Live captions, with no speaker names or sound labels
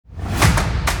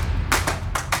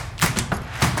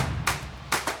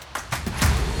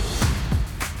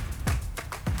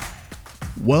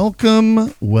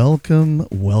Welcome, welcome,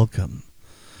 welcome.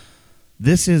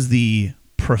 This is the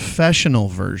professional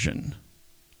version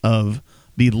of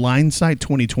the LineSight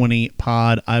 2020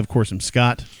 pod. I, of course, am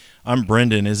Scott. I'm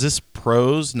Brendan. Is this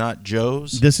pros, not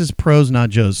Joes? This is pros, not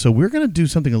Joes. So we're going to do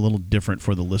something a little different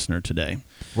for the listener today.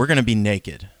 We're going to be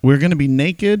naked. We're going to be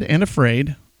naked and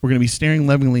afraid. We're going to be staring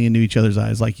lovingly into each other's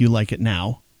eyes like you like it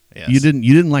now. Yes. You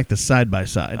didn't like the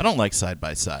side-by-side. I don't like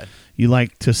side-by-side. You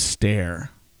like to stare.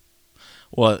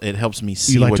 Well, it helps me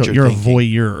see You're you're thinking. A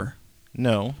voyeur.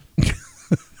 No.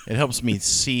 It helps me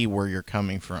see where you're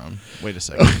coming from. Wait a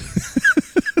second.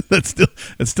 That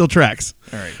still tracks.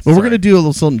 All right. But we're going to do a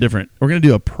little something different. We're going to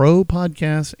do a pro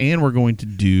podcast, and we're going to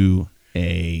do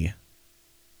a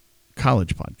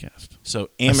college podcast. So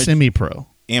a semi-pro.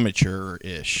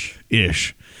 Amateur-ish.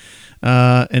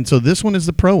 And so this one is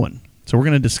the pro one. So we're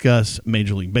going to discuss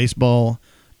Major League Baseball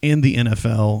and the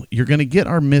NFL. You're going to get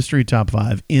our mystery top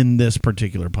 5 in this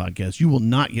particular podcast. You will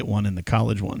not get one in the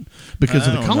college one. Because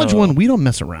in the college one, we don't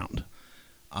mess around.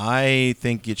 I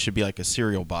think it should be like a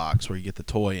cereal box where you get the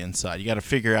toy inside. You got to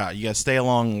figure out. You got to stay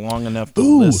along long enough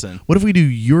to listen. What if we do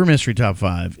your mystery top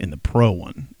 5 in the pro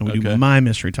one, and we do my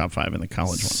mystery top 5 in the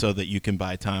college one? So that you can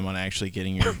buy time on actually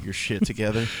getting your shit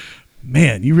together.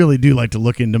 Man, you really do like to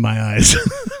look into my eyes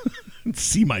and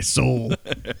see my soul.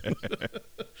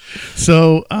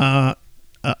 So, of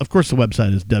course, the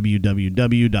website is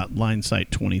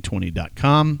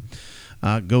www.linesight2020.com.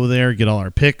 Go there, get all our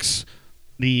picks.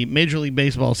 The Major League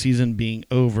Baseball season being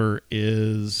over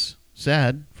is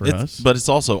sad for us. But it's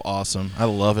also awesome. I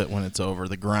love it when it's over.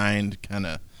 The grind kind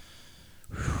of...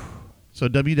 So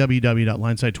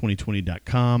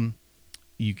www.linesight2020.com.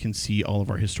 You can see all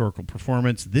of our historical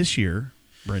performance. This year,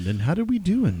 Brendan, how did we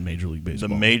do in Major League Baseball?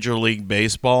 The Major League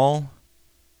Baseball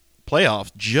playoffs,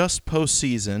 just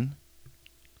postseason,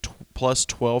 plus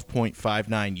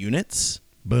 12.59 units.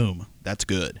 Boom. That's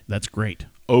good. That's great.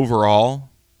 Overall,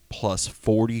 plus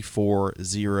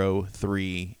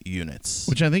 4403 units.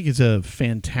 Which I think is a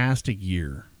fantastic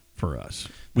year for us.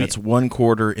 That's one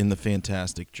quarter in the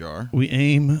fantastic jar. We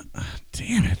aim...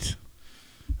 damn it.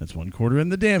 That's one quarter in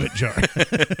the damn it jar.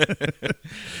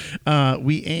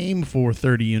 We aim for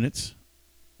 30 units.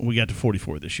 We got to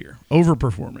 44 this year.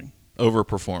 Overperforming.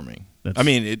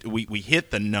 We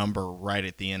hit the number right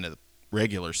at the end of the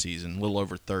regular season, a little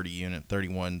over 30 unit,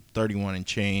 31 and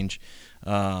change.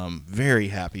 Very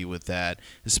happy with that,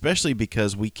 especially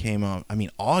because we came up.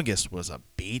 August was a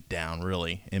beatdown,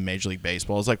 really, in Major League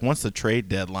Baseball. It's like once the trade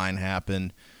deadline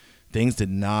happened, things did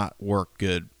not work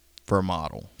good for a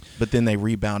model. But then they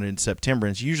rebounded in September,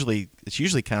 and it's usually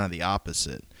kind of the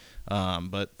opposite.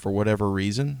 But for whatever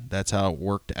reason, that's how it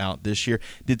worked out this year.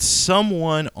 Did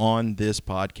someone on this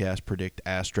podcast predict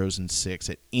Astros in 6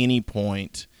 at any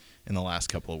point in the last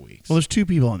couple of weeks? Well, there's 2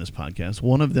 people on this podcast.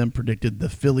 One of them predicted the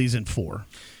Phillies in 4,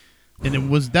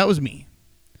 and that was me.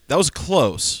 That was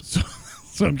close.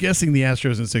 So I'm guessing the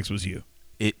Astros in 6 was you.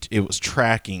 It was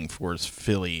tracking for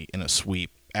Philly in a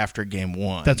sweep after Game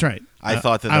 1. That's right. I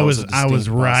thought that I was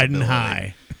riding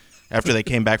high after they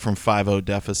came back from 5-0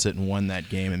 deficit and won that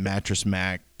game, and Mattress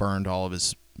Mac burned all of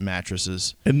his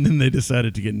mattresses. And then they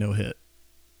decided to get no hit.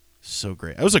 So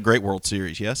great. It was a great World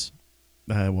Series, yes?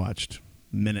 I watched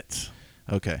minutes.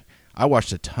 Okay. I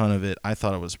watched a ton of it. I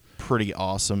thought it was pretty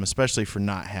awesome, especially for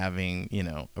not having,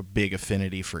 a big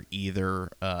affinity for either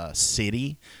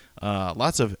city.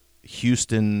 Lots of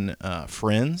Houston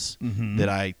friends that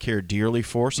I care dearly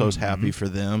for, so I was happy for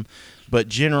them. But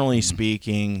generally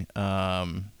speaking,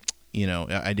 I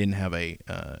didn't have a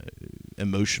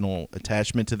emotional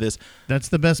attachment to this. That's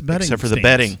the best betting, except for the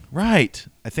betting, right?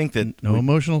 I think that no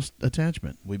emotional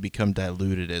attachment. We become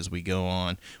diluted as we go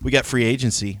on. We got free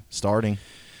agency starting.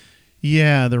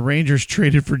 Yeah, the Rangers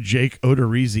traded for Jake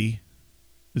Odorizzi.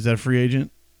 Is that a free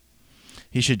agent?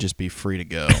 He should just be free to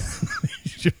go.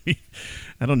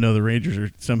 I don't know. The Rangers are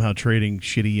somehow trading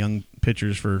shitty young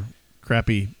pitchers for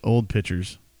crappy old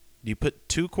pitchers. Do you put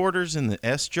 2 quarters in the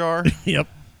S jar? Yep.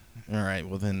 All right.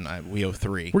 Well, then we owe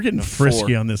 3. We're getting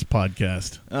frisky on this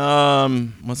podcast.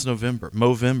 What's November?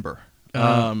 Movember.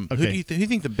 Okay. Who do you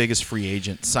think the biggest free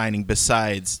agent signing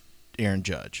besides Aaron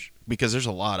Judge? Because there's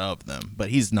a lot of them, but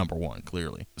he's number 1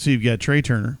 clearly. So you've got Trey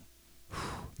Turner.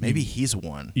 Maybe he's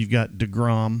one. You've got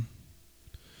DeGrom.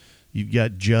 You've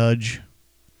got Judge.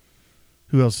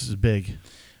 Who else is big?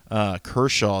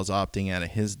 Kershaw's opting out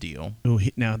of his deal. Oh,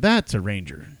 now that's a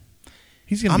Ranger.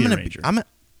 He's going to be a Ranger. I'm going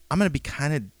to be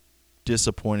kind of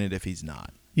disappointed if he's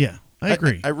not. Yeah, I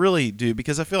agree. I really do,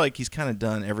 because I feel like he's kind of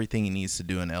done everything he needs to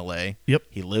do in L.A. Yep.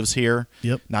 He lives here.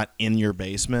 Yep. Not in your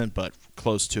basement, but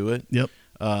close to it. Yep.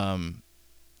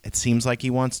 It seems like he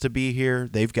wants to be here.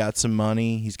 They've got some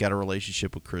money. He's got a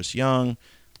relationship with Chris Young.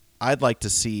 I'd like to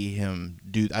see him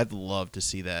do. I'd love to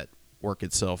see that work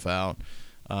itself out.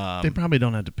 They probably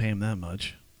don't have to pay him that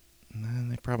much.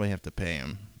 They probably have to pay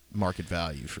him market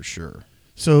value for sure.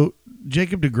 So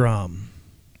Jacob deGrom,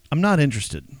 I'm not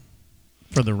interested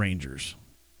for the Rangers.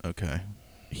 Okay.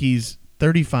 He's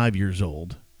 35 years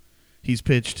old. He's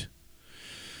pitched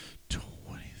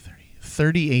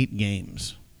 38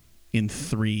 games in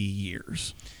 3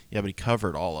 years. Yeah, but he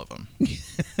covered all of them.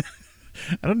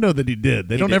 I don't know that he did.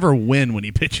 They don't ever win when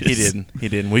he pitches. He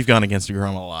didn't. We've gone against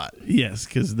DeGrom a lot. Yes,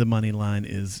 because the money line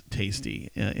is tasty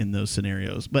in those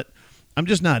scenarios. But I'm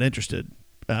just not interested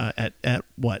at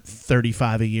what,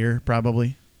 35 a year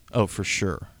probably? Oh, for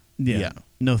sure. Yeah.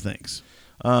 No thanks.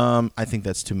 I think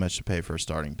that's too much to pay for a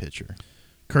starting pitcher.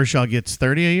 Kershaw gets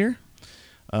 30 a year?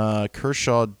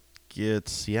 Kershaw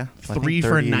gets, I think 3 for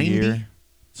 30 a 90? year.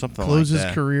 Something Closes like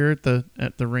that. career at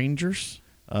the Rangers?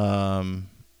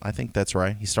 I think that's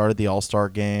right. He started the All-Star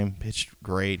game, pitched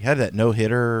great. Had that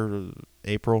no-hitter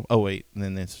April. Oh, wait. And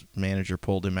then this manager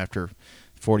pulled him after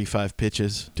 45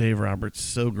 pitches. Dave Roberts,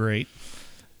 so great.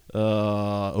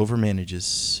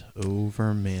 Overmanages.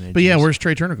 But, yeah, where's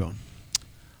Trey Turner going?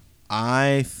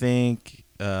 I think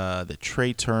that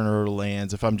Trey Turner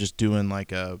lands, if I'm just doing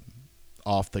like a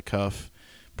off-the-cuff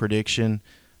prediction,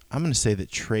 I'm going to say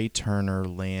that Trey Turner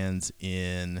lands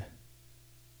in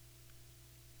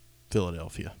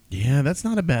Philadelphia. Yeah, that's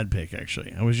not a bad pick,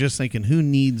 actually. I was just thinking, who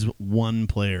needs one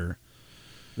player?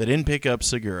 They didn't pick up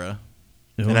Segura.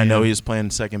 Oh, and I know he was playing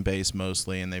second base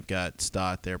mostly, and they've got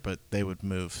Stott there, but they would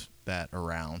move that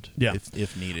around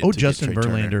if needed. Oh, to Justin get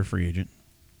Trey Verlander, Turner. free agent.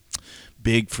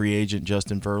 Big free agent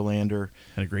Justin Verlander.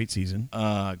 Had a great season.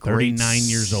 39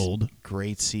 years old.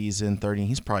 Great season. 30.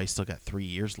 He's probably still got 3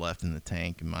 years left in the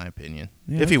tank, in my opinion,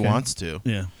 Yeah, if he wants to.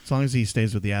 Yeah, as long as he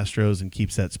stays with the Astros and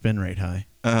keeps that spin rate high.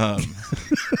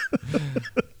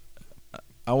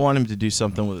 I want him to do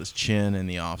something with his chin in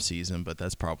the offseason, but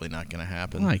that's probably not going to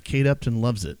happen. Why? Kate Upton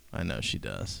loves it. I know she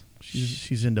does.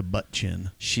 She's into butt chin.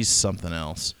 She's something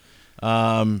else.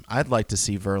 I'd like to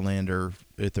see Verlander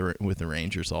with the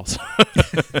Rangers also.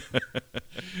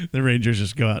 The Rangers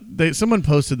just go out. Someone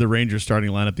posted the Rangers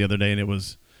starting lineup the other day, and it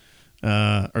was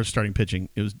or starting pitching.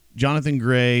 It was Jonathan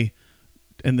Gray,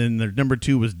 and then their number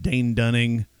 2 was Dane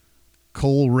Dunning,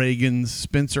 Cole Reagans,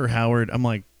 Spencer Howard. I'm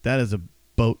like, that is a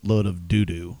boatload of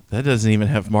doo-doo. That doesn't even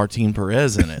have Martin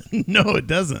Perez in it. No, it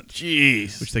doesn't.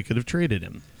 Jeez. Which they could have traded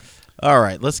him. All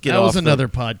right, let's get off. That was another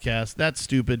podcast. That's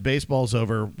stupid. Baseball's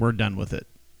over. We're done with it.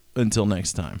 Until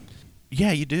next time.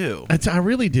 Yeah, you do. I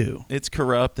really do. It's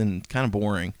corrupt and kind of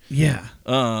boring. Yeah.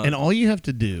 And all you have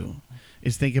to do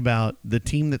is think about the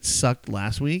team that sucked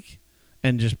last week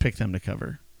and just pick them to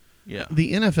cover. Yeah.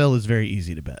 The NFL is very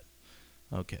easy to bet.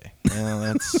 Okay. Well,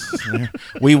 that's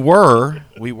we were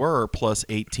plus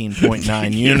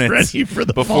 18.9 units ready for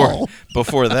the fall.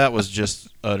 Before that was just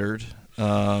uttered.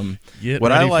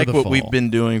 What I like what we've been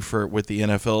doing with the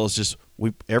NFL is just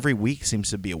every week seems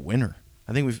to be a winner.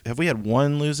 I think we had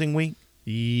one losing week?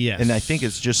 Yes. And I think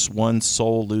it's just one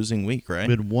sole losing week, right?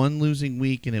 We had one losing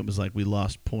week, and it was like we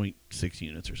lost 0.6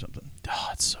 units or something. Oh,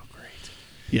 it's so great.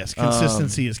 Yes,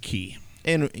 consistency is key.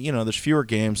 And, there's fewer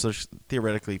games. There's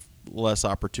theoretically less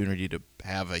opportunity to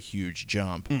have a huge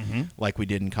jump like we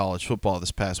did in college football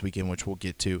this past weekend, which we'll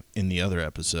get to in the other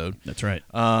episode. That's right.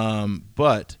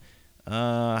 But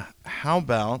how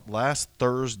about last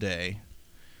Thursday,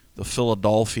 the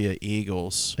Philadelphia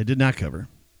Eagles? They did not cover.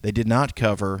 They did not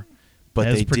cover, but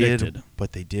As they predicted. did.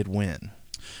 But they did win.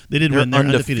 They did win. They're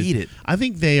undefeated. I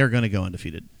think they are going to go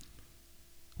undefeated.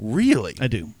 Really? I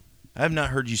do. I have not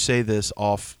heard you say this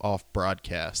off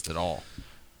broadcast at all.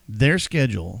 Their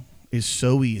schedule is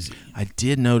so easy. I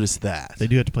did notice that. They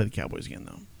do have to play the Cowboys again,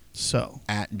 though. So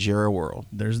at Jerry World.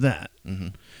 There's that. Mm-hmm.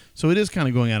 So it is kind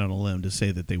of going out on a limb to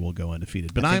say that they will go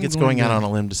undefeated. But I think it's going out on a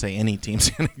limb to say any team's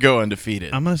going to go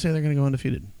undefeated. I'm going to say they're going to go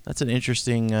undefeated. That's an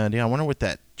interesting deal. I wonder what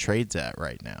that trade's at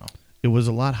right now. It was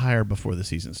a lot higher before the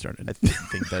season started. I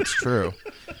think that's true.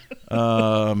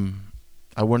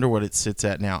 I wonder what it sits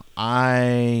at now.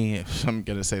 I'm going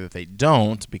to say that they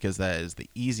don't because that is the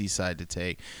easy side to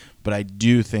take. But I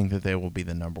do think that they will be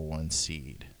the number 1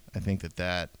 seed. I think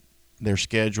that their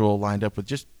schedule lined up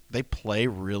with they play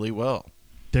really well.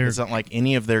 It's not like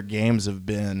any of their games have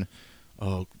been,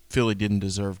 Philly didn't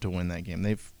deserve to win that game.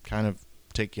 They've kind of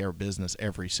take care of business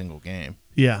every single game.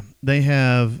 Yeah. They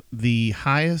have the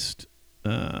highest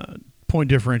point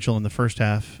differential in the first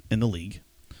half in the league.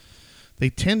 They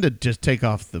tend to just take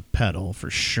off the pedal for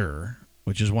sure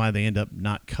which is why they end up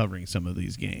not covering some of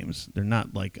these games. They're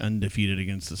not like undefeated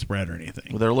against the spread or anything.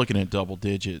 Well, they're looking at double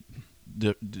digit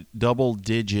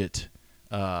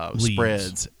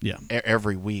spreads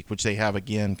every week, which they have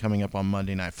again coming up on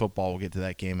Monday Night Football. We'll get to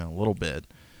that game in a little bit.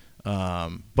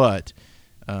 But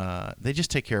they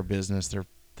just take care of business. They're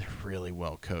really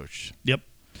well coached. Yep.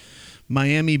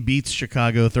 Miami beats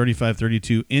Chicago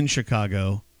 35-32 in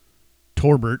Chicago.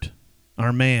 Torbert,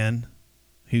 our man,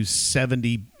 who's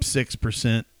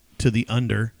 76% to the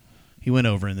under, he went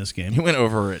over in this game. He went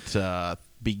over at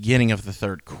beginning of the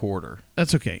third quarter.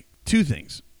 That's okay. Two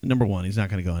things. Number one, he's not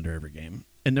going to go under every game.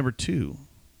 And number two,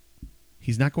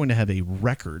 he's not going to have a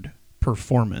record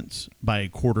performance by a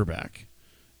quarterback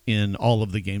in all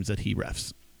of the games that he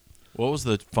refs. What was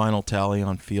the final tally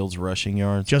on Fields' rushing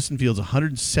yards? Justin Fields,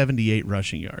 178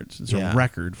 rushing yards. It's a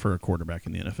record for a quarterback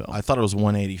in the NFL. I thought it was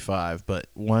 185, but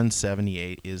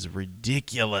 178 is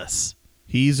ridiculous.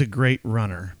 He's a great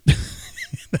runner.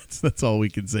 That's all we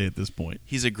can say at this point.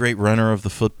 He's a great runner of the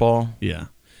football. Yeah.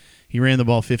 He ran the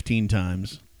ball 15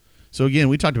 times. So, again,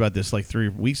 we talked about this like 3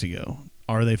 weeks ago.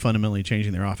 Are they fundamentally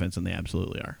changing their offense? And they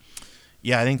absolutely are.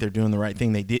 Yeah, I think they're doing the right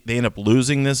thing. They end up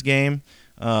losing this game,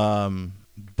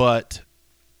 but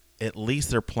at least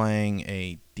they're playing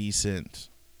a decent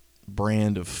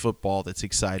brand of football that's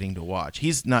exciting to watch.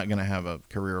 He's not going to have a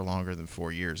career longer than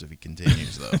 4 years if he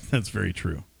continues, though. That's very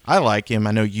true. I like him.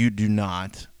 I know you do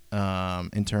not.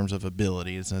 In terms of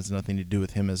ability, it has nothing to do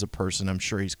with him as a person. I'm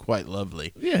sure he's quite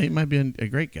lovely. Yeah, he might be a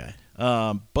great guy.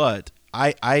 But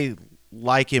I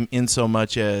like him in so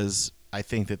much as I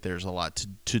think that there's a lot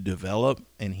to develop,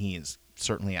 and he is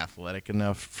certainly athletic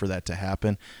enough for that to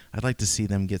happen. I'd like to see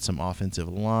them get some offensive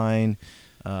line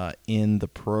in the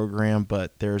program,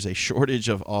 but there's a shortage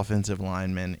of offensive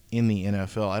linemen in the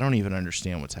NFL. I don't even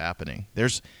understand what's happening.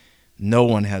 No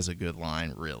one has a good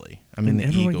line, really. I mean, the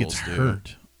everyone Eagles gets do.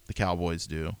 hurt. The Cowboys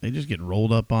do. They just get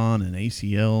rolled up on and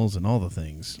ACLs and all the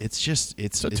things. It's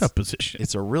a tough position.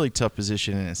 It's a really tough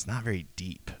position, and it's not very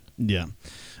deep. Yeah.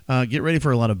 Get ready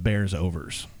for a lot of Bears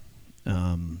overs.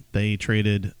 They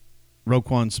traded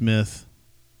Roquan Smith.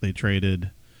 They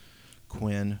traded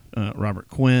Robert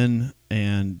Quinn,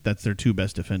 and that's their 2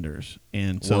 best defenders.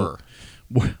 And so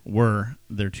were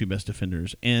their 2 best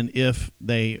defenders. And if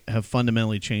they have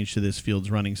fundamentally changed to this Fields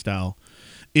running style,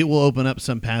 it will open up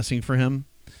some passing for him.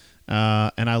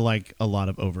 And I like a lot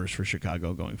of overs for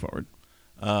Chicago going forward.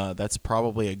 That's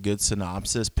probably a good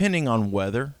synopsis, depending on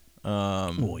weather.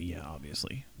 Well, yeah,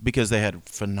 obviously. Because they had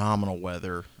phenomenal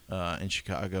weather in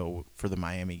Chicago for the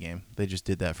Miami game. They just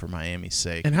did that for Miami's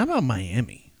sake. And how about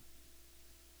Miami?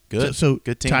 Good. So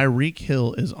good team. Tyreek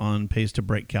Hill is on pace to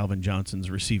break Calvin Johnson's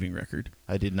receiving record.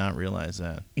 I did not realize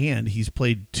that. And he's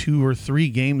played 2 or 3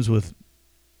 games with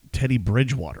Teddy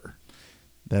Bridgewater.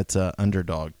 That's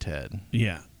underdog Ted.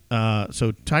 Yeah.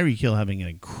 So Tyreek Hill having an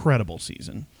incredible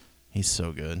season. He's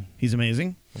so good. He's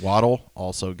amazing. Waddle,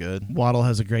 also good. Waddle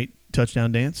has a great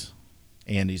touchdown dance.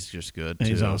 And he's just good, and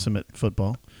too. He's awesome at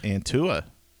football. And Tua.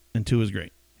 And Tua's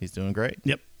great. He's doing great.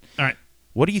 Yep. All right.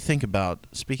 What do you think about,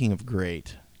 speaking of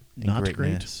great, not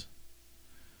greatness,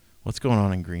 what's going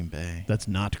on in Green Bay? That's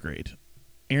not great.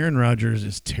 Aaron Rodgers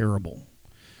is terrible.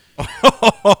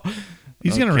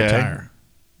 He's going to retire.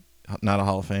 Not a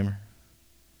Hall of Famer?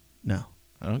 No.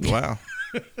 Oh, wow.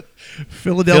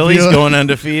 Philadelphia. Philly's going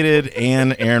undefeated,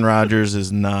 and Aaron Rodgers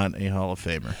is not a Hall of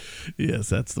Famer. Yes,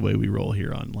 that's the way we roll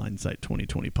here on LineSight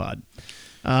 2020 Pod.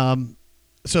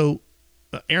 So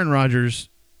Aaron Rodgers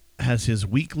has his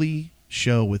weekly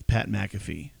show with Pat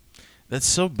McAfee. That's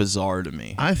so bizarre to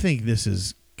me. I think this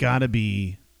has got to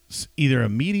be either a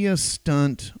media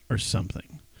stunt or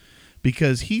something,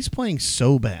 because he's playing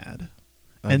so bad,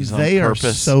 and they are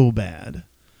so bad.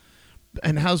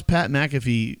 And how's Pat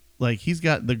McAfee, like, he's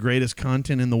got the greatest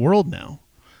content in the world now.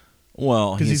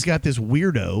 Well, because he's got this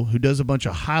weirdo who does a bunch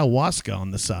of ayahuasca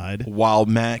on the side. While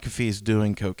McAfee's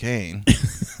doing cocaine.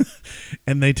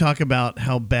 And they talk about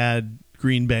how bad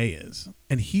Green Bay is.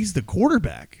 And he's the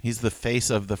quarterback. He's the face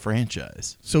of the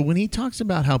franchise. So when he talks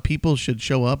about how people should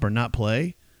show up or not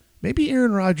play, maybe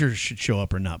Aaron Rodgers should show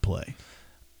up or not play.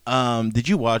 Did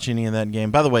you watch any of that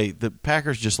game? By the way, the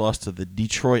Packers just lost to the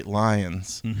Detroit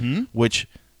Lions, which,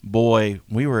 boy,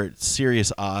 we were at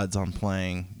serious odds on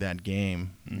playing that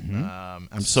game.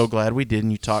 I'm so glad we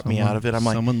didn't. You talked me out of it. I'm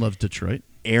like, someone loves Detroit.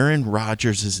 Aaron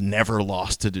Rodgers has never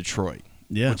lost to Detroit.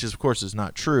 Yeah. Which, of course, is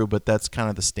not true, but that's kind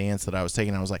of the stance that I was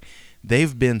taking. I was like,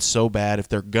 they've been so bad. If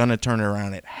they're going to turn it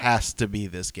around, it has to be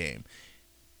this game.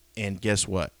 And guess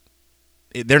what?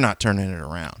 They're not turning it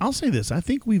around. I'll say this. I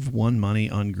think we've won money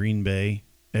on Green Bay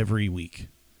every week.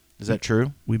 Is that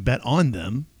true? We bet on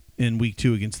them in week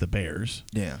 2 against the Bears.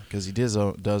 Yeah, because he does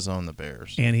own the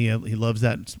Bears. And he loves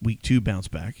that week 2 bounce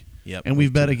back. Yep. And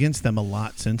we've bet against them a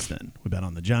lot since then. We bet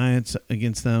on the Giants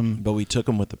against them. But we took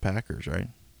him with the Packers, right?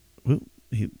 Well,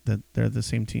 they're the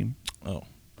same team. Oh.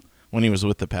 When he was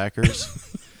with the Packers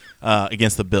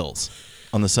against the Bills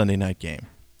on the Sunday night game.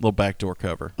 Little backdoor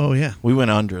cover. Oh, yeah. We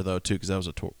went under, though, too, because that was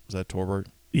was that Torbert?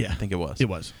 Yeah. I think it was. It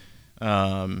was.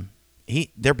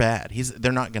 They're bad.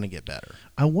 They're not going to get better.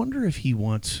 I wonder if he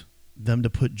wants them to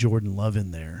put Jordan Love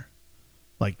in there.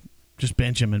 Like, just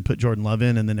bench him and put Jordan Love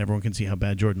in, and then everyone can see how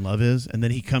bad Jordan Love is, and then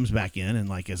he comes back in and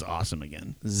like is awesome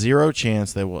again. Zero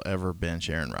chance they will ever bench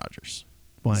Aaron Rodgers.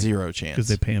 Why? Zero chance. Because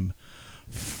they pay him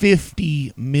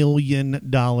 $50 million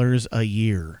a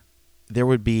year. There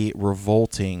would be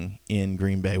revolting in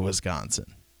Green Bay,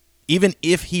 Wisconsin. Even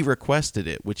if he requested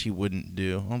it, which he wouldn't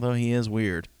do, although he is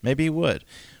weird. Maybe he would,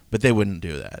 but they wouldn't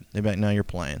do that. They'd be like, no, you're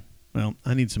playing. Well,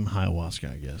 I need some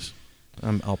ayahuasca, I guess.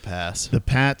 I'll pass. The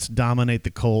Pats dominate the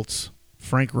Colts.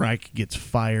 Frank Reich gets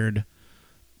fired.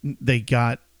 They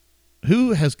got –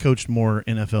 who has coached more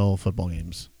NFL football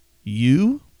games?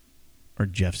 You or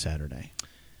Jeff Saturday?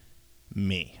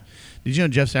 Me. Did you know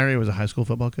Jeff Saturday was a high school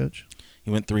football coach? He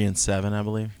went 3-7, I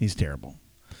believe. He's terrible.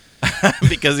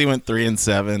 Because he went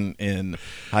 3-7 in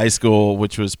high school,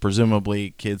 which was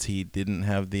presumably kids he didn't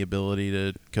have the ability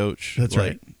to coach. That's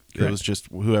right. It was just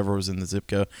whoever was in the zip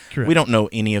code. Correct. We don't know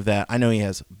any of that. I know he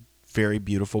has very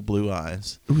beautiful blue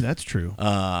eyes. Ooh, that's true.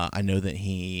 I know that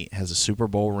he has a Super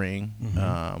Bowl ring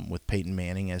with Peyton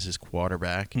Manning as his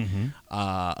quarterback.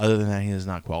 Other than that, he is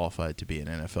not qualified to be an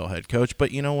NFL head coach.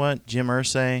 But you know what? Jim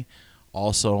Irsay,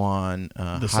 also on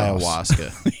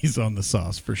ayahuasca. He's on the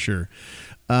sauce for sure.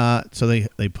 So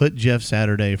they put Jeff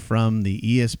Saturday from the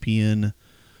ESPN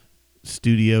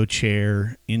studio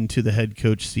chair into the head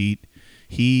coach seat.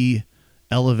 He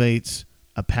elevates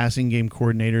a passing game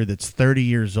coordinator that's 30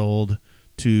 years old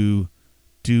to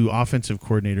do offensive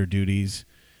coordinator duties,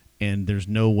 and there's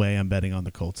no way I'm betting on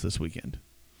the Colts this weekend.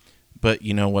 But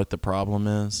you know what the problem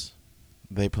is?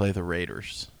 They play the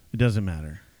Raiders. It doesn't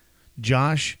matter.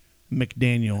 Josh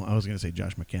McDaniel, I was going to say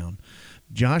Josh McCown.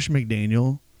 Josh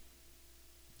McDaniel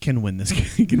can win this game.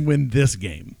 He can win this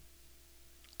game.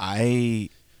 I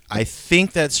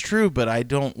think that's true, but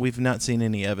we've not seen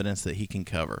any evidence that he can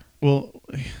cover. Well,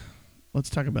 let's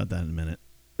talk about that in a minute.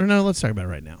 Or no, let's talk about it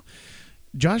right now.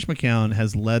 Josh McCown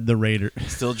has led the Raiders.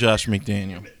 Still Josh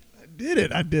McDaniel. I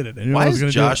did it. Why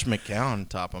is Josh McCown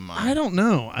top of mind? I don't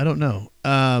know.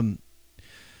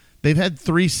 They've had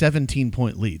 3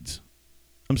 17-point leads.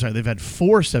 I'm sorry, they've had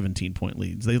 4 17-point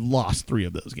leads. They lost 3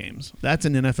 of those games. That's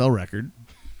an NFL record.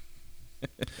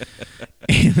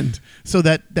 And so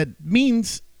that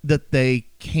means that they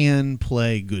can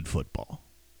play good football.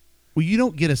 Well, you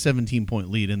don't get a 17-point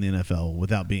lead in the NFL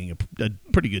without being a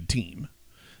pretty good team.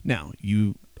 Now,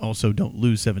 you also don't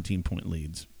lose 17-point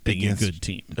leads being a good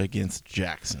team. Against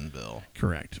Jacksonville.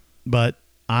 Correct. But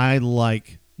I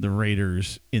like the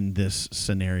Raiders in this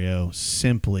scenario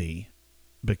simply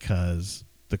because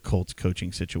the Colts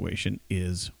coaching situation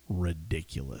is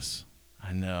ridiculous.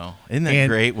 I know. Isn't that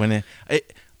great? When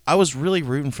I was really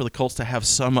rooting for the Colts to have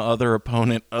some other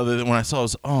opponent other than when I saw it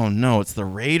was, oh, no, it's the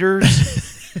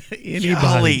Raiders?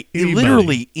 Anybody.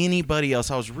 Literally anybody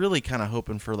else. I was really kind of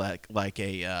hoping for like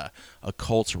a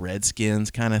Colts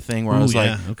Redskins kind of thing where I was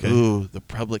ooh, the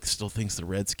public still thinks the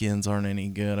Redskins aren't any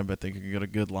good. I bet they could get a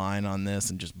good line on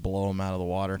this and just blow them out of the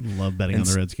water. Love betting on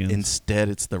the Redskins. Instead,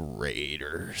 it's the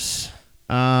Raiders.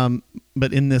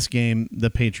 But in this game, the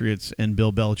Patriots and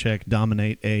Bill Belichick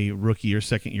dominate a rookie or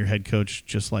second-year head coach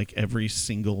just like every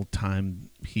single time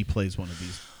he plays one of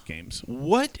these games.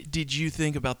 What did you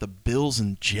think about the Bills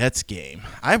and Jets game?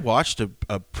 I watched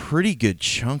a pretty good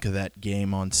chunk of that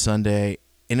game on Sunday,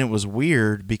 and it was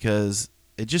weird because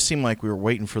it just seemed like we were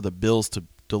waiting for the Bills to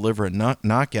deliver a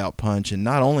knockout punch, and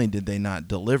not only did they not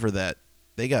deliver that,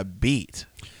 they got beat.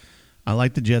 I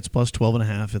like the Jets plus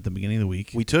 12.5 at the beginning of the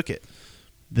week. We took it.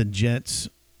 The Jets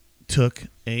took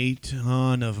a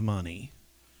ton of money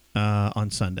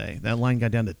on Sunday. That line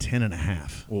got down to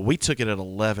 10.5. Well, we took it at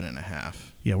 11.5.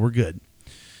 Yeah, we're good.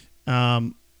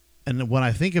 And what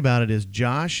I think about it is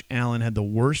Josh Allen had the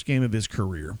worst game of his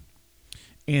career,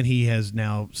 and he has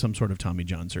now some sort of Tommy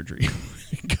John surgery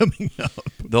coming up.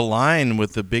 The line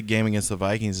with the big game against the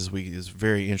Vikings this week is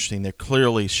very interesting. They're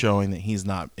clearly showing that he's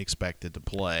not expected to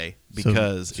play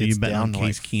because so it's you bet down on to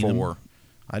Case Keenum? 4.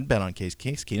 I'd bet on Case.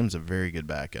 Case Keenum's a very good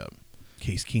backup.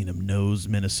 Case Keenum knows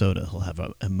Minnesota. He'll have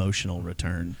an emotional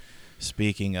return.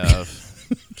 Speaking of,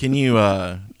 can you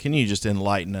just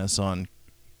enlighten us on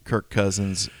Kirk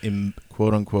Cousins'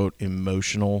 quote unquote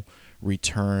emotional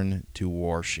return to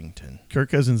Washington.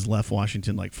 Kirk Cousins left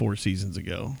Washington like 4 seasons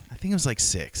ago. I think it was like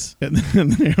 6. And then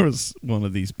there was one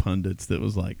of these pundits that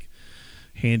was like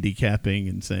handicapping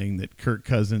and saying that Kirk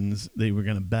Cousins, they were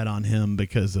going to bet on him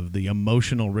because of the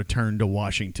emotional return to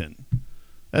Washington.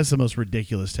 That's the most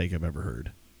ridiculous take I've ever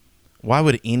heard. Why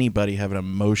would anybody have an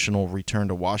emotional return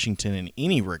to Washington in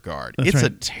any regard? That's it's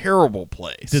right. a terrible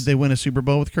place. Did they win a Super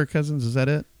Bowl with Kirk Cousins? Is that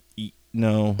it?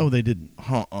 No. Oh, they didn't.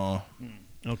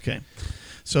 Okay.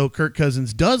 So Kirk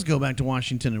Cousins does go back to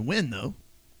Washington and win, though.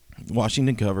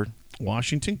 Washington covered.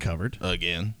 Washington covered.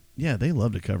 Again. Yeah, they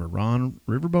love to cover.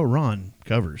 Riverboat Ron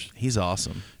covers. He's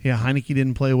awesome. Yeah, Heineke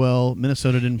didn't play well.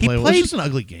 Minnesota didn't play well. It's just an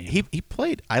ugly game. He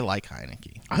played. I like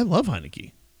Heineke. I love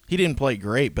Heineke. He didn't play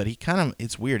great, but he kind of,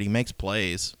 it's weird. He makes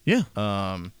plays. Yeah.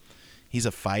 He's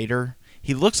a fighter.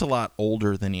 He looks a lot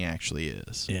older than he actually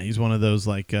is. Yeah, he's one of those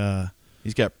like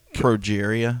He's got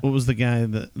progeria. what was the guy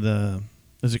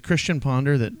is it Christian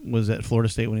Ponder that was at Florida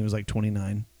State when he was like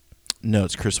 29? No,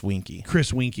 it's Chris Winkie.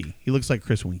 Chris Winkie. He looks like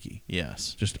Chris Winkie.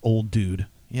 Yes. Just old dude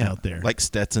out there. Like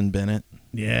Stetson Bennett.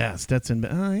 Yeah, Stetson.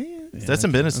 Yeah,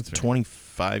 Stetson Bennett's that's fair.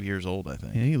 25 years old, I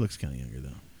think. Yeah, he looks kind of younger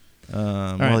though.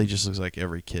 Well, right. he just looks like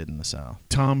every kid in the South.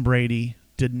 Tom Brady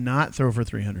did not throw for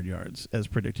 300 yards as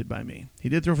predicted by me. He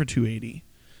did throw for 280.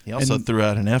 He also threw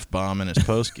out an F-bomb in his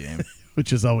post game,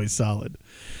 which is always solid.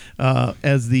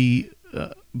 As the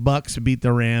Bucks beat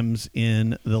the Rams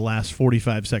in the last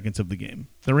 45 seconds of the game.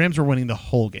 The Rams were winning the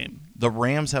whole game. The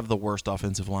Rams have the worst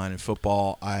offensive line in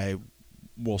football. I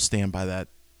will stand by that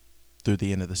through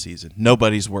the end of the season.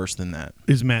 Nobody's worse than that.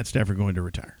 Is Matt Stafford going to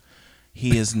retire?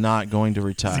 He is not going to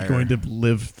retire. Is he going to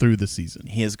live through the season?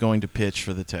 He is going to pitch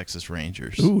for the Texas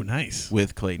Rangers. Ooh, nice.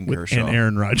 With Clayton Kershaw. And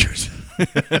Aaron Rodgers.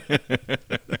 That'd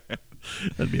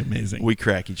be amazing. We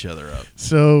crack each other up.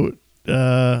 So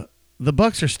the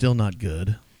Bucks are still not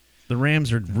good. The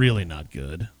Rams are really not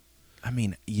good. I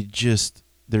mean,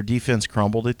 their defense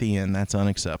crumbled at the end. That's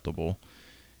unacceptable.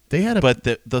 But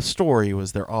the story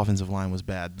was their offensive line was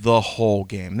bad the whole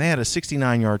game. They had a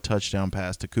 69-yard touchdown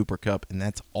pass to Cooper Kupp, and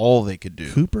that's all they could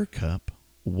do. Cooper Kupp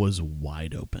was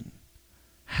wide open.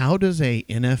 How does a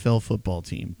NFL football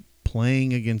team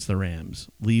playing against the Rams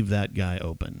leave that guy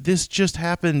open? This just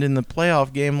happened in the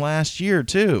playoff game last year,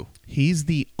 too. He's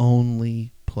the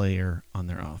only player on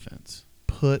their offense.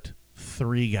 Put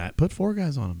 4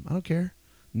 guys on him. I don't care.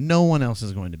 No one else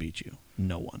is going to beat you.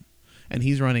 No one. And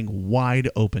he's running wide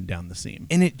open down the seam.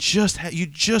 And you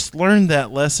just learned that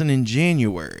lesson in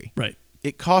January. Right.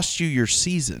 It cost you your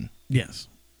season. Yes.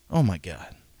 Oh, my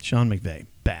God. Sean McVay,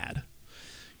 bad.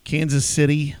 Kansas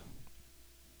City,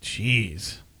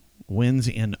 wins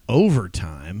in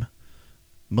overtime.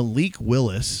 Malik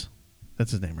Willis,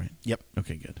 that's his name, right? Yep.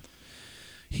 Okay, good.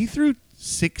 He threw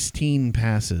 16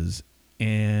 passes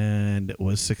and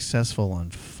was successful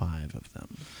on 5 of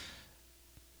them.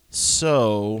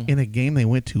 So, in a game they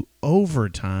went to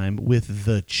overtime with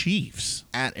the Chiefs.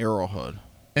 At Arrowhead.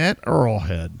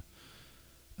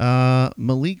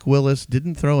 Malik Willis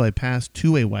didn't throw a pass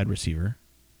to a wide receiver.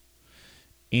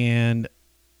 And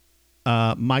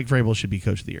Mike Vrabel should be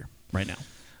coach of the year right now.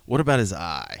 What about his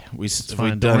eye? Have we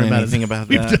Don't done worry anything about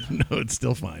that? No, it's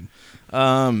still fine.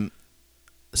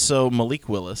 So Malik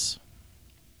Willis,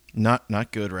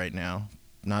 not good right now.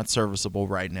 Not serviceable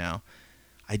right now.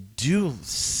 I do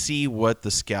see what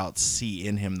the scouts see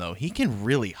in him, though. He can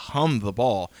really hum the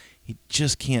ball. He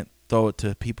just can't throw it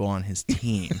to people on his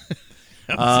team.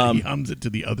 He hums it to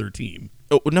the other team.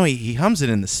 Oh, no, he hums it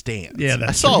in the stands. Yeah,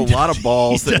 I saw a lot of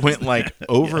balls that went like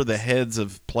over yes. the heads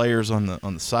of players on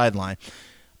the sideline.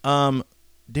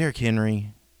 Derrick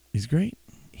Henry, he's great.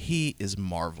 He is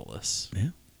marvelous. Yeah.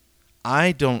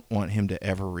 I don't want him to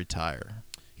ever retire.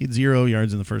 He had 0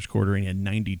 yards in the first quarter, and he had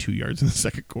 92 yards in the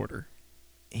second quarter.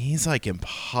 He's like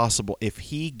impossible. If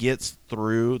he gets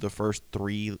through the first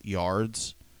 3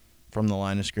 yards from the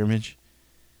line of scrimmage,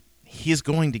 he's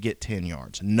going to get 10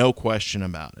 yards. No question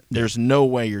about it. There's no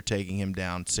way you're taking him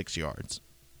down 6 yards.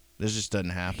 This just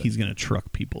doesn't happen. He's going to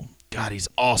truck people. God, he's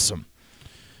awesome.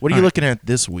 What are you looking at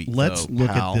this week? Let's look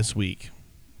at this week.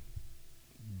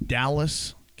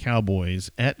 Dallas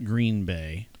Cowboys at Green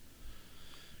Bay.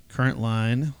 Current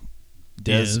line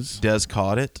Dez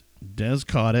caught it. Dez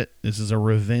caught it. This is a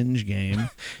revenge game.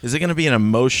 Is it going to be an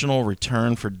emotional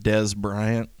return for Dez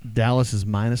Bryant? Dallas is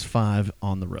 -5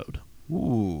 on the road.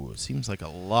 Ooh, it seems like a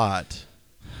lot.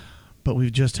 But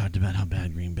we've just talked about how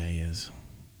bad Green Bay is.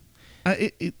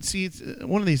 It's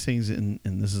one of these things, and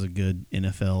this is a good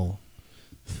NFL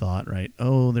thought, right?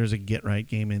 Oh, there's a get-right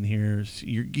game in here. So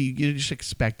you just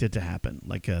expect it to happen.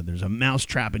 Like there's a mouse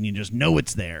trap, and you just know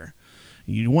it's there.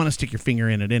 You want to stick your finger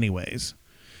in it anyways.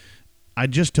 I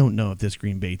just don't know if this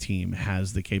Green Bay team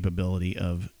has the capability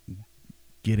of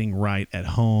getting right at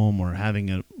home or having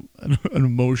an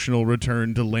emotional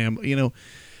return to Lambeau. You know,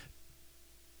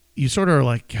 you sort of are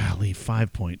like, golly,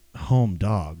 5-point home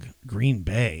dog, Green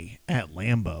Bay at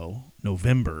Lambeau,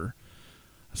 November.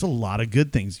 That's a lot of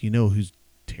good things. You know who's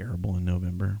terrible in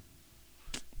November?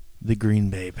 The Green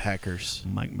Bay Packers.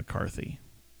 Mike McCarthy.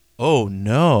 Oh,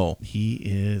 no. He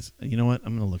is. You know what?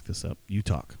 I'm going to look this up. You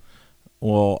talk.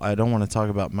 Well, I don't want to talk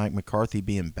about Mike McCarthy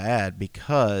being bad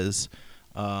because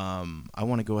I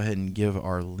want to go ahead and give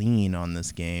our lean on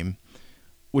this game,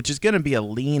 which is going to be a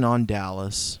lean on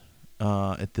Dallas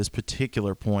at this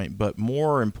particular point. But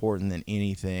more important than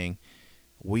anything,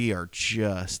 we are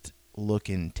just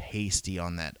looking tasty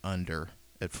on that under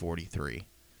at 43.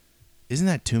 Isn't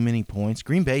that too many points?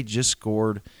 Green Bay just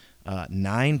scored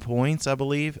 9 points, I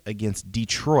believe, against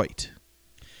Detroit.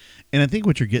 And I think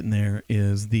what you're getting there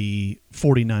is the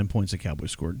 49 points the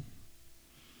Cowboys scored.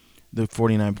 The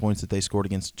 49 points that they scored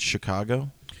against Chicago?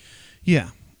 Yeah.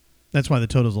 That's why the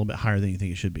total is a little bit higher than you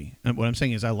think it should be. And what I'm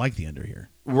saying is I like the under here.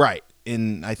 Right.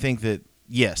 And I think that,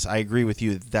 yes, I agree with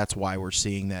you. That's why we're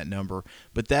seeing that number.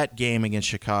 But that game against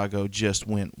Chicago just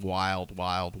went wild,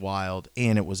 wild, wild.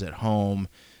 And it was at home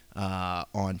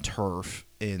on turf.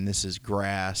 And this is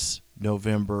grass,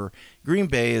 November. Green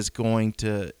Bay is not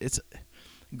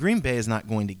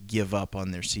going to give up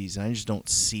on their season. I just don't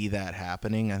see that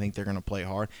happening. I think they're going to play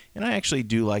hard. And I actually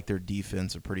do like their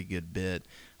defense a pretty good bit.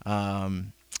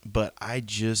 But I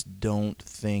just don't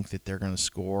think that they're going to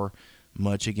score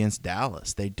much against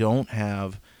Dallas. They don't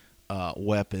have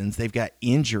weapons. They've got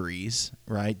injuries,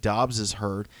 right? Dobbs is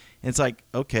hurt. And it's like,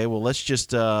 okay, well, let's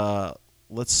just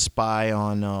let's spy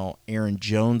on Aaron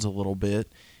Jones a little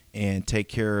bit and take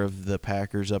care of the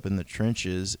Packers up in the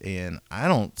trenches. And I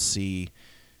don't see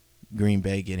Green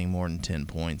Bay getting more than 10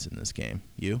 points in this game.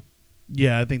 You?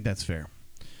 Yeah, I think that's fair.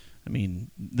 I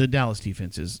mean, the Dallas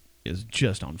defense is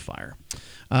just on fire.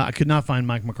 I could not find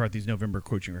Mike McCarthy's November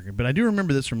coaching record, but I do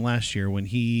remember this from last year when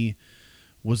he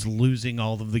was losing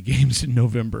all of the games in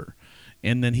November,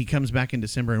 and then he comes back in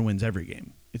December and wins every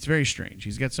game. It's very strange.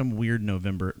 He's got some weird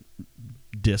November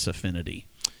disaffinity.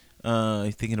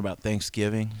 Thinking about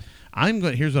Thanksgiving?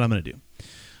 Here's what I'm going to do.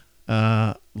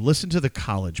 Listen to the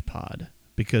college pod,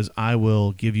 because I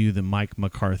will give you the Mike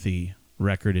McCarthy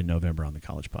record in November on the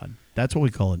college pod. That's what we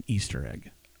call an Easter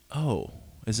egg. Oh,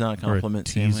 it's not a compliment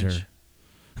teaser. sandwich?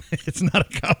 It's not a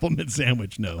compliment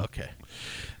sandwich, no. Okay.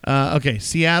 Okay,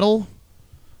 Seattle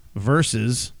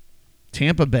versus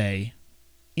Tampa Bay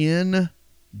in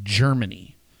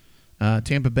Germany.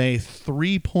 Tampa Bay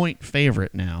 3-point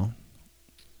favorite now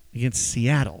against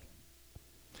Seattle.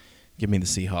 Give me the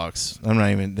Seahawks.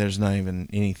 There's not even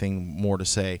anything more to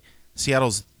say.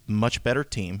 Seattle's a much better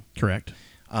team. Correct.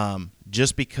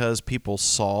 Just because people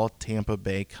saw Tampa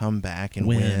Bay come back and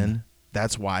win,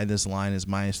 that's why this line is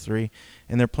 -3.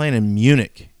 And they're playing in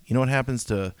Munich. You know what happens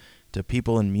to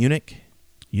people in Munich?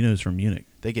 You know it's from Munich.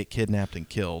 They get kidnapped and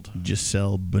killed.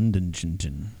 Giselle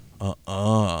Bundchen. No,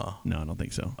 I don't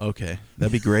think so. Okay.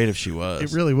 That'd be great if she was.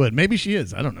 It really would. Maybe she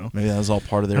is. I don't know. Maybe that was all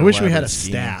part of their I wish we had a elaborate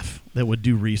scheme. staff that would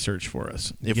do research for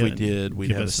us. If we did, we'd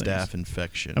give have a us staff things.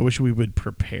 infection. I wish we would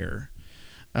prepare.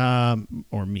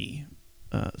 Or me,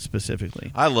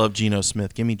 specifically. I love Geno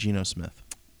Smith. Give me Geno Smith.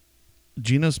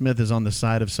 Geno Smith is on the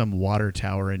side of some water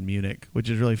tower in Munich, which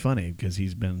is really funny because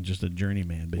he's been just a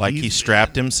journeyman. But Like he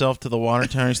strapped himself to the water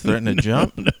tower and he's threatening to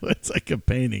jump? No, it's like a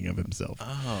painting of himself.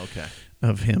 Oh, okay.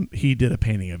 Of him. He did a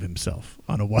painting of himself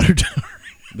on a water tower.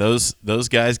 Those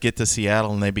guys get to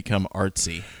Seattle and they become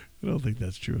artsy. I don't think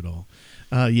that's true at all.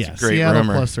 It's a great Seattle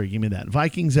rumor. +3. Give me that.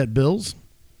 Vikings at Bills.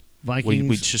 Vikings.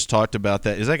 We just talked about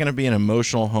that. Is that going to be an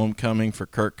emotional homecoming for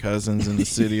Kirk Cousins in the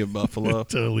city of Buffalo? It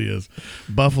totally is.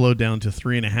 Buffalo down to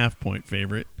 3.5-point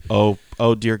favorite. Oh,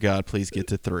 dear God, please get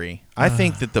to 3. I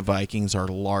think that the Vikings are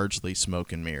largely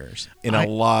smoke and mirrors in a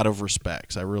lot of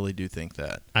respects. I really do think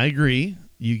that. I agree.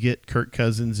 You get Kirk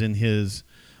Cousins in his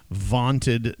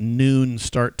vaunted noon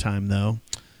start time, though.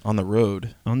 On the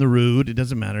road. On the road. It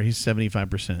doesn't matter. He's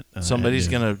 75%. Somebody's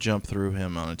going to jump through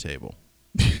him on a table.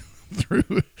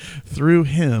 through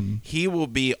him. He will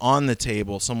be on the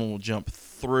table. Someone will jump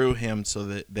through him so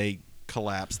that they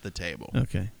collapse the table.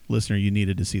 Okay. Listener, you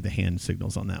needed to see the hand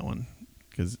signals on that one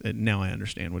because now I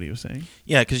understand what he was saying.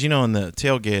 Yeah, because, in the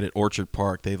tailgate at Orchard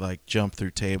Park, they, jump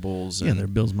through tables. Yeah, they're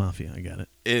Bill's Mafia. I got it.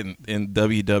 In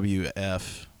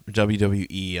WWF, or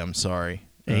WWE, I'm sorry.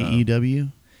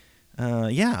 AEW?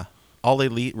 Yeah. All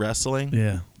Elite Wrestling.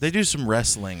 Yeah. They do some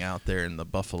wrestling out there in the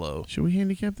Buffalo. Should we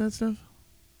handicap that stuff?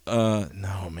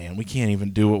 No, man. We can't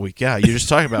even do what we got. You're just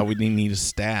talking about we need a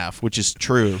staff, which is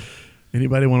true.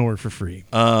 Anybody want to work for free?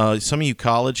 Some of you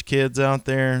college kids out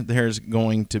there, there's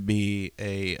going to be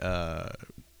a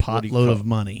Potload of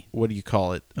money. What do you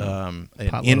call it? An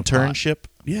Potload internship.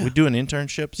 Yeah. We doing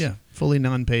internships. Yeah, fully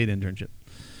non-paid internship.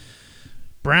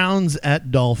 Browns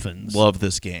at Dolphins. Love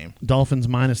this game. Dolphins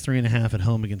 -3.5 at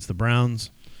home against the Browns.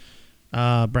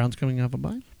 Browns coming off a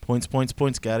bye.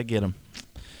 Points. Got to get them.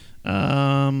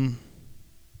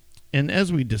 And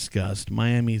as we discussed,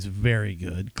 Miami's very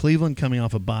good. Cleveland coming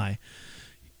off a bye.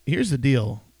 Here's the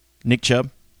deal. Nick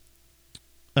Chubb.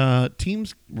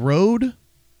 Teams road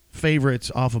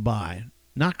favorites off a bye.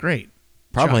 Not great.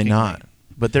 Probably Shockingly. not.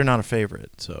 But they're not a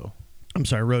favorite, so. I'm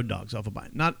sorry, road dogs off a bye.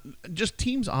 Not just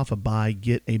teams off a bye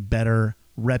get a better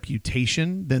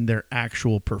reputation than their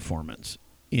actual performance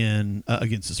in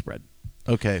against the spread.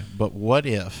 Okay, but what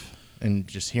if, and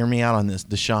just hear me out on this,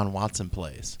 Deshaun Watson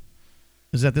plays?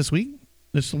 Is that this week?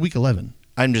 This is week 11.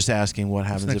 I'm just asking what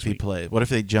happens if he week. plays. What if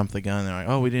they jump the gun? They're like,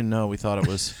 oh, we didn't know. We thought it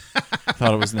was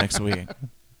thought it was next week.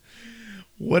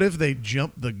 What if they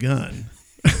jump the gun?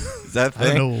 Is that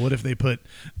I don't know. What if they put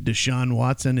Deshaun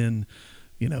Watson in,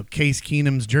 Case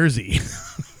Keenum's jersey?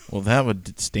 Well, that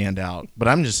would stand out. But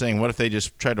I'm just saying, what if they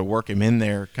just tried to work him in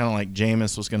there, kind of like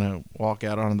Jameis was going to walk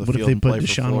out onto the What field if and they play put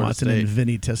for Deshaun Florida Watson State? in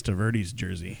Vinny Testaverde's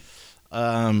jersey?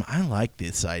 I like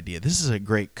this idea. This is a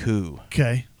great coup.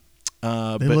 Okay. They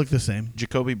but look the same.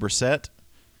 Jacoby Brissett.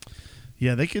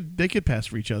 Yeah, they could pass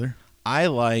for each other. I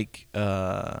like. Is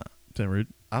that rude?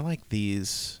 I like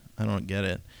these. I don't get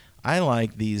it. I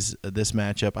like these. This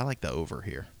matchup. I like the over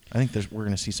here. I think we're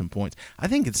going to see some points. I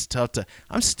think it's tough to.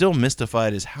 I'm still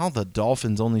mystified as how the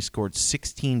Dolphins only scored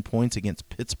 16 points against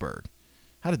Pittsburgh.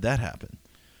 How did that happen?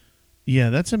 Yeah,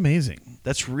 that's amazing.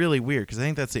 That's really weird because I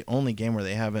think that's the only game where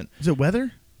they haven't. Is it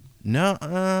weather? No,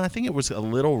 I think it was a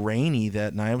little rainy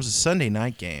that night. It was a Sunday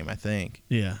night game, I think.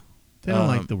 Yeah. They don't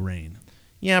like the rain.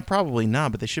 Yeah, probably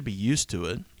not, but they should be used to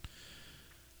it.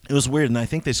 It was weird, and I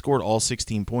think they scored all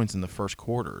 16 points in the first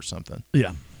quarter or something.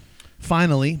 Yeah.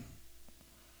 Finally,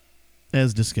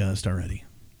 as discussed already,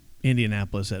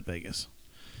 Indianapolis at Vegas.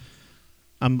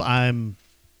 We're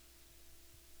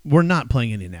not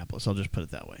playing Indianapolis. I'll just put it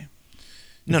that way.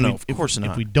 Of course not.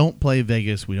 If we don't play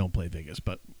Vegas, we don't play Vegas.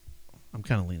 But I'm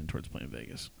kind of leaning towards playing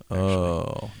Vegas. Actually.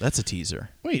 Oh, that's a teaser.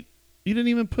 Wait, you didn't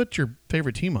even put your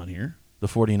favorite team on here. The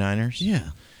 49ers? Yeah.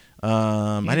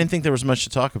 I didn't think there was much to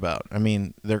talk about. I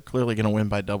mean, they're clearly going to win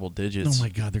by double digits. Oh, my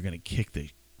God. They're going to kick the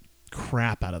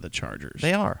crap out of the Chargers.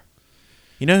 They are.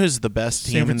 You know who's the best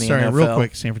team in the NFL? Real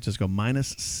quick. San Francisco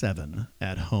 -7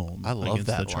 at home I love against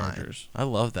that the Chargers. line. I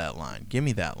love that line. Give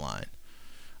me that line.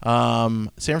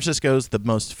 San Francisco's the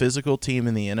most physical team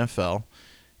in the NFL,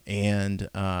 and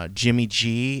Jimmy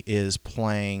G is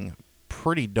playing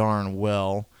pretty darn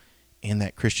well in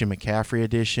that Christian McCaffrey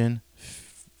edition.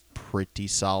 Pretty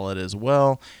solid as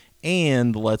well.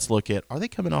 And let's look at, are they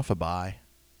coming off a bye?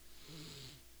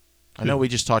 I know we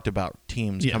just talked about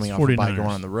teams coming off a bye going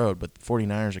on the road, but the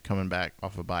 49ers are coming back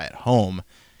off a bye at home.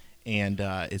 And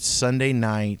it's Sunday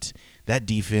night. That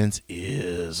defense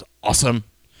is awesome.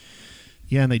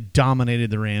 Yeah, and they dominated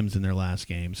the Rams in their last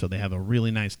game, so they have a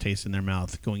really nice taste in their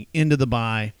mouth going into the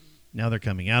bye. Now they're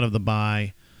coming out of the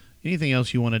bye. Anything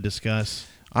else you want to discuss?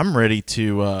 I'm ready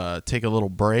to take a little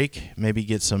break, maybe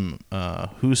get some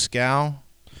Hooskow.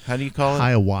 How do you call it?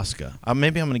 Ayahuasca.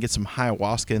 Maybe I'm going to get some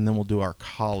ayahuasca, and then we'll do our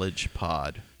college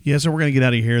pod. Yeah, so we're going to get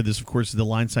out of here. This, of course, is the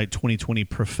LineSight 2020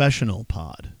 professional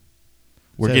pod.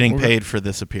 We're getting paid for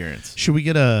this appearance. Should we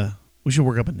we should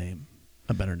work up a name,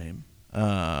 a better name.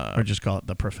 Or just call it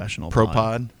the professional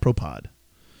ProPod? ProPod.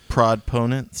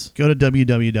 Prodponents. Go to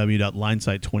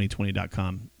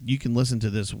www.linesight2020.com. You can listen to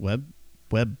this web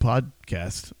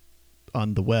podcast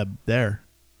on the web there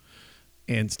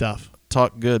and stuff.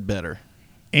 Talk good better.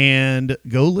 And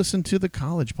go listen to the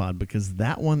college pod because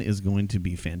that one is going to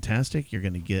be fantastic. You're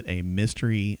going to get a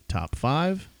mystery top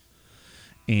 5.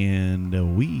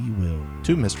 And we will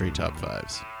 2 mystery top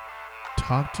 5s.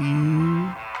 Talk to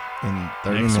you in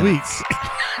 30 next minutes. week.